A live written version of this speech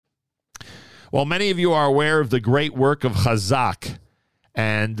Well, many of you are aware of the great work of Chazak,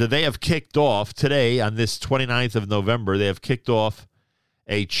 and they have kicked off today on this 29th of November. They have kicked off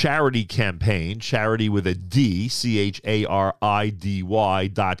a charity campaign, charity with a D,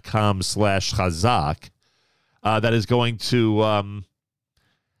 CHARIDY.com/Chazak, that is going to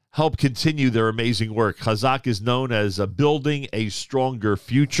help continue their amazing work. Chazak is known as Building a Stronger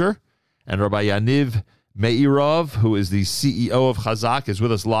Future, and Rabbi Yaniv Meirov, who is the CEO of Chazak, is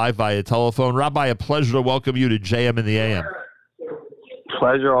with us live via telephone. Rabbi, a pleasure to welcome you to JM in the AM.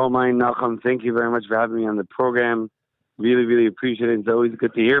 Pleasure all mine, Nachum. Thank you very much for having me on the program. Really, really appreciate it. It's always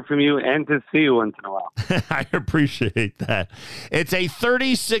good to hear from you and to see you once in a while. I appreciate that. It's a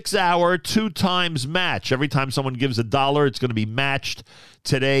 36-hour, 2-times match. Every time someone gives $1, it's going to be matched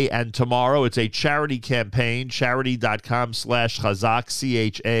today and tomorrow. It's a charity campaign,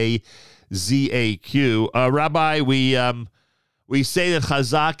 charity.com/Chazak, CHAZAQ. Rabbi, we say that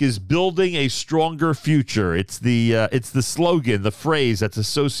Chazak is building a stronger future. It's the slogan, the phrase that's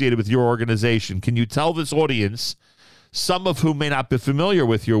associated with your organization. Can you tell this audience, some of whom may not be familiar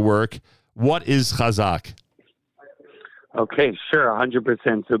with your work, what is Chazak? Okay, sure,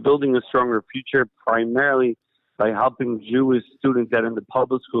 100%. So building a stronger future primarily by helping Jewish students that are in the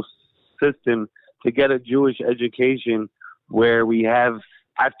public school system to get a Jewish education where we have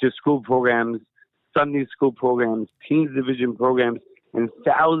after-school programs, Sunday school programs, teens division programs, and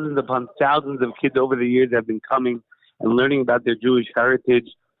thousands upon thousands of kids over the years have been coming and learning about their Jewish heritage,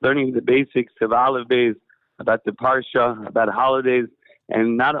 learning the basics of Aleph Beis, about the Parsha, about holidays.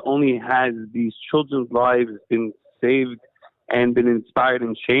 And not only has these children's lives been saved and been inspired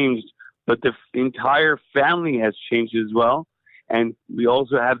and changed, but the entire family has changed as well. And we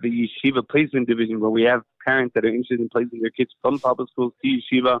also have the Yeshiva Placement Division, where we have parents that are interested in placing their kids from public schools to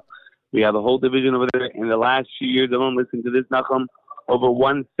Yeshiva. We have a whole division over there. In the last few years alone, listen to this, Nachum, over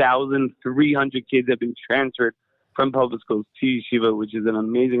 1,300 kids have been transferred from public schools to Yeshiva, which is an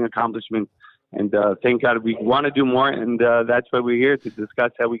amazing accomplishment. And thank God we want to do more, and that's why we're here to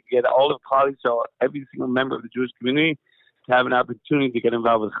discuss how we can get all of colleagues, so every single member of the Jewish community, to have an opportunity to get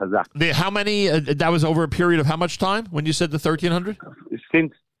involved with Chazak. How many, that was over a period of how much time when you said the 1,300?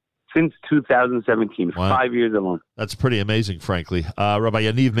 Since 2017, wow. 5 years alone. That's pretty amazing, frankly. Rabbi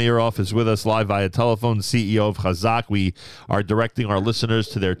Yaniv Meirov is with us live via telephone, CEO of Chazak. We are directing our listeners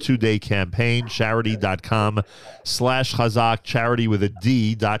to their 2-day campaign, charity.com/Chazak, charity with a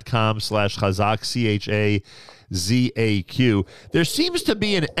D.com/Chazak, CHAZAQ. There seems to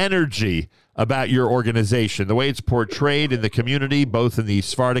be an energy about your organization, the way it's portrayed in the community, both in the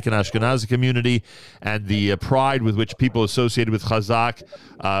Sephardic and Ashkenazi community, and the pride with which people associated with Chazak,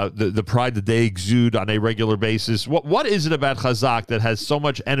 the pride that they exude on a regular basis. What is it about Chazak that has so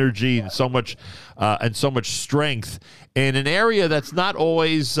much energy and so much strength in an area that's not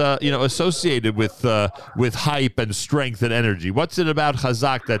always associated with hype and strength and energy? What's it about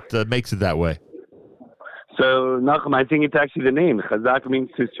Chazak that makes it that way? So, Nachum, I think it's actually the name. Chazak means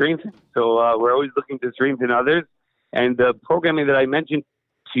to strengthen. So we're always looking to strengthen others. And the programming that I mentioned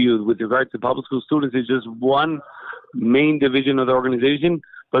to you with regards to public school students is just one main division of the organization.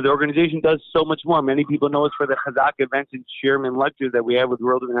 But the organization does so much more. Many people know us for the Chazak events and shiurim and lectures that we have with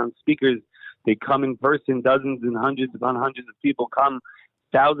world-renowned speakers. They come in person, dozens and hundreds upon hundreds of people come,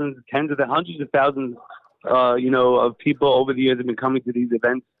 thousands, tens of hundreds of thousands, of people over the years have been coming to these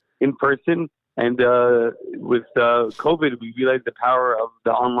events in person. And with COVID, we realized the power of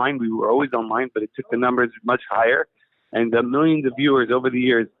the online. We were always online, but it took the numbers much higher. And millions of viewers over the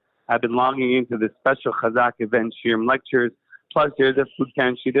years have been logging into the special Chazak event, shiurim lectures. Plus, there's a food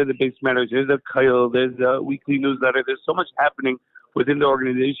pantry, there's a base matters, there's a koil, there's a weekly newsletter. There's so much happening within the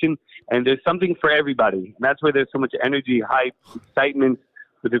organization, and there's something for everybody. And that's why there's so much energy, hype, excitement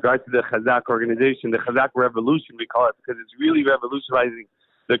with regards to the Chazak organization, the Chazak revolution, we call it, because it's really revolutionizing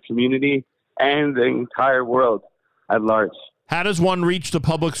the community and the entire world at large. How does one reach the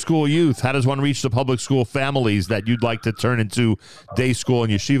public school youth? How does one reach the public school families that you'd like to turn into day school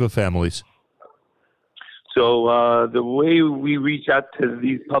and yeshiva families? So the way we reach out to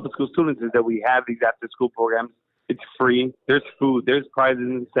these public school students is that we have these after-school programs. It's free. There's food. There's prizes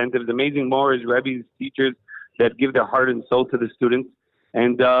and incentives. Amazing morals, rabbis, teachers that give their heart and soul to the students.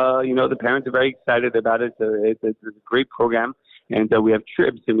 And, the parents are very excited about it. It's a great program. And we have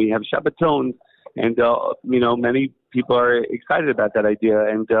trips and we have Shabbatons. And, many people are excited about that idea.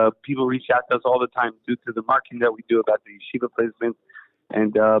 And people reach out to us all the time due to the marketing that we do about the yeshiva placement.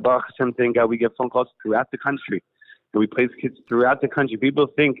 And Baruch Hashem, thank God, we get phone calls throughout the country. And we place kids throughout the country. People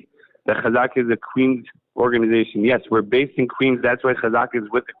think that Chazak is a Queens organization. Yes, we're based in Queens. That's why Chazak is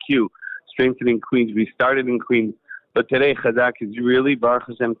with a Q, strengthening Queens. We started in Queens. But today, Chazak is really, Baruch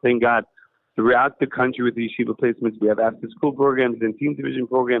Hashem, thank God, throughout the country with the yeshiva placements. We have after-school programs and teen division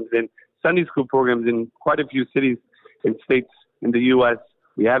programs and Sunday school programs in quite a few cities and states in the U.S.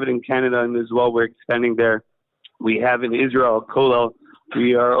 We have it in Canada and as well. We're expanding there. We have in Israel, Kollel.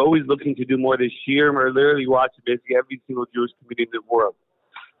 We are always looking to do more this year. We're literally watching basically every single Jewish community in the world.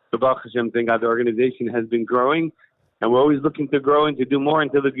 So Baruch Hashem, thank God, the organization has been growing, and we're always looking to grow and to do more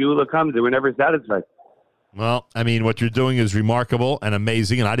until the Geula comes, and we're never satisfied. Well, I mean, what you're doing is remarkable and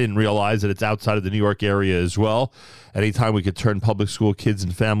amazing, and I didn't realize that it's outside of the New York area as well. Anytime we could turn public school kids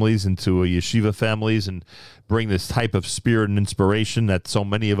and families into yeshiva families and bring this type of spirit and inspiration that so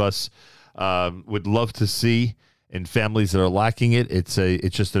many of us would love to see in families that are lacking it, it's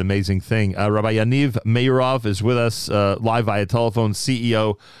just an amazing thing. Rabbi Yaniv Meirov is with us live via telephone,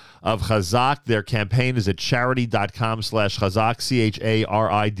 CEO of Chazak. Their campaign is at charity.com/Chazak,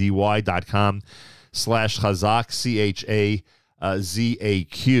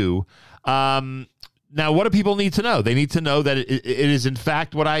 CHARIDY.com/Chazak, CHAZAQ. Now, what do people need to know? They need to know that it is, in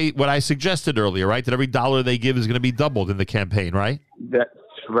fact, what I suggested earlier, right? That every dollar they give is going to be doubled in the campaign, right? That's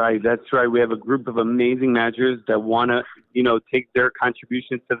right. We have a group of amazing matchers that want to, take their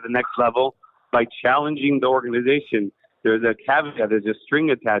contributions to the next level by challenging the organization. There's a caveat. There's a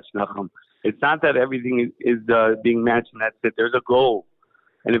string attached, Nachum. It's not that everything is being matched and that's it. There's a goal.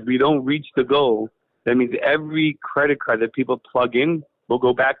 And if we don't reach the goal, that means every credit card that people plug in will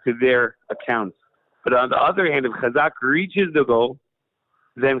go back to their accounts. But on the other hand, if Chazak reaches the goal,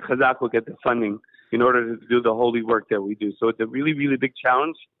 then Chazak will get the funding in order to do the holy work that we do. So it's a really, really big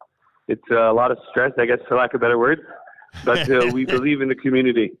challenge. It's a lot of stress, I guess, for lack of better words. But we believe in the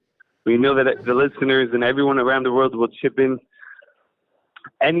community. We know that the listeners and everyone around the world will chip in.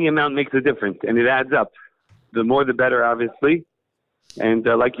 Any amount makes a difference, and it adds up. The more, the better, obviously. And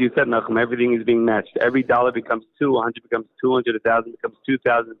like you said, Nachum, everything is being matched. Every dollar becomes 100 becomes 200, 1,000 becomes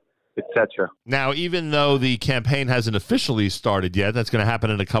 2,000. Etc. Now, even though the campaign hasn't officially started yet, that's going to happen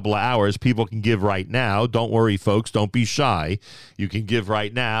in a couple of hours. People can give right now. Don't worry, folks. Don't be shy. You can give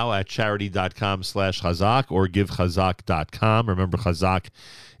right now at charity.com/Chazak or givechazak.com. Remember, Chazak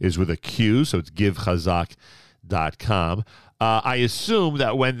is with a Q, so it's givechazak.com. I assume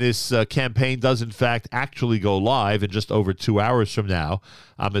that when this campaign does, in fact, actually go live in just over 2 hours from now,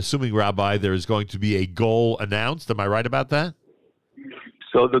 I'm assuming, Rabbi, there is going to be a goal announced. Am I right about that?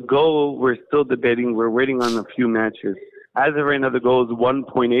 So the goal, we're still debating. We're waiting on a few matches. As of right now, the goal is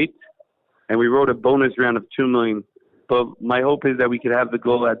 1.8, and we wrote a bonus round of 2 million. But my hope is that we could have the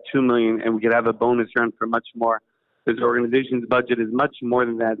goal at 2 million, and we could have a bonus round for much more. This organization's budget is much more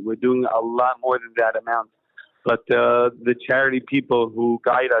than that. We're doing a lot more than that amount. But the charity people who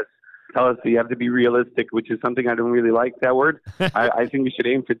guide us tell us that you have to be realistic, which is something I don't really like, that word. I think we should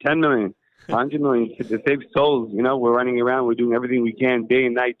aim for 10 million. 100 million to save souls. We're running around, we're doing everything we can, day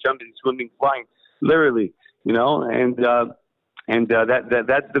and night, jumping, swimming, flying, literally. And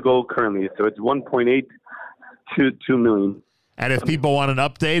that's the goal currently. So it's 1.8 to 2 million. And if people want an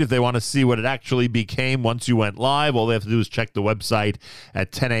update, if they want to see what it actually became once you went live, all they have to do is check the website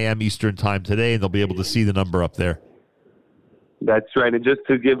at 10 a.m. Eastern Time today, and they'll be able to see the number up there. That's right. And just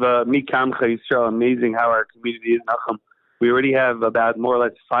to give Mikamcha Yisrael, amazing how our community is, Nachum. We already have about more or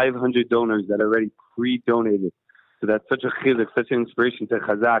less 500 donors that are already pre-donated. So that's such a chizuk, such an inspiration to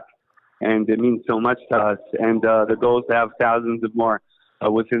Chazak, and it means so much to us. And the goal is to have thousands of more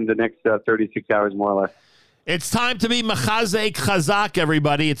within the next 36 hours, more or less. It's time to be Machazek Chazak,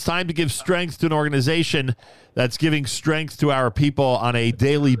 everybody. It's time to give strength to an organization that's giving strength to our people on a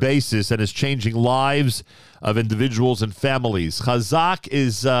daily basis and is changing lives of individuals and families. Chazak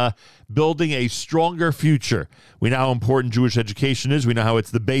is building a stronger future. We know how important Jewish education is. We know how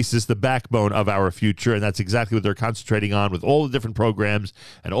it's the basis, the backbone of our future, and that's exactly what they're concentrating on with all the different programs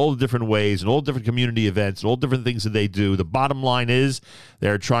and all the different ways and all the different community events and all different things that they do. The bottom line is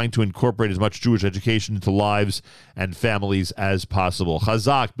they're trying to incorporate as much Jewish education into lives and families as possible.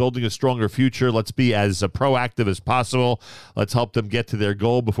 Chazak, building a stronger future. Let's be as proactive as possible. Let's help them get to their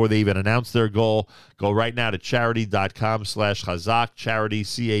goal before they even announce their goal. Go right now to charity.com/Chazak, charity,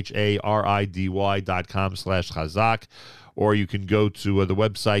 CHARIDY.com/Chazak, or you can go to the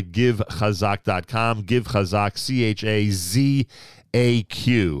website givechazak.com, givechazak,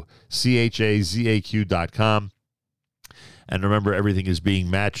 CHAZAQ.com. And remember, everything is being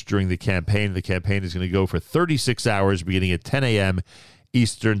matched during the campaign. The campaign is going to go for 36 hours, beginning at 10 a.m.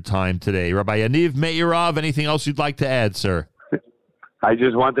 Eastern Time today. Rabbi Yaniv Meirov, anything else you'd like to add, sir? I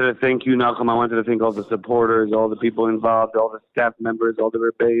just wanted to thank you, Nachum. I wanted to thank all the supporters, all the people involved, all the staff members, all the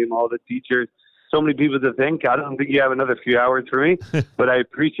rebbeim, all the teachers. So many people to thank. I don't think you have another few hours for me, but I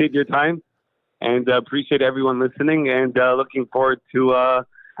appreciate your time and appreciate everyone listening, and looking forward to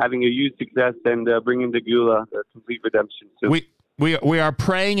having a huge success and bringing the Gula, the complete redemption. So, we are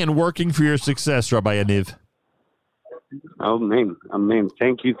praying and working for your success, Rabbi Yaniv. Amen.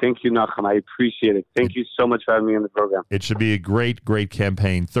 Thank you, Nachum. I appreciate it. Thank you so much for having me on the program. It should be a great, great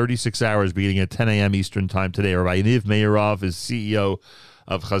campaign. 36 hours beginning at 10 a.m. Eastern Time today. Rabbi Yaniv Meirov is CEO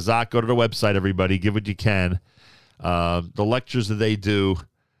of Chazak. Go to the website, everybody. Give what you can. The lectures that they do,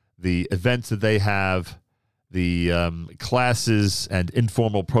 the events that they have, the classes and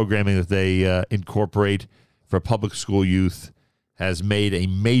informal programming that they incorporate for public school youth has made a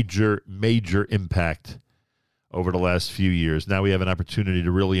major, major impact over the last few years. Now we have an opportunity to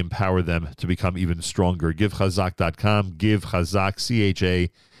really empower them to become even stronger. GiveChazak.com,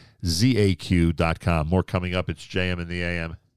 GiveChazak, CHAZAQ.com. More coming up. It's JM in the AM.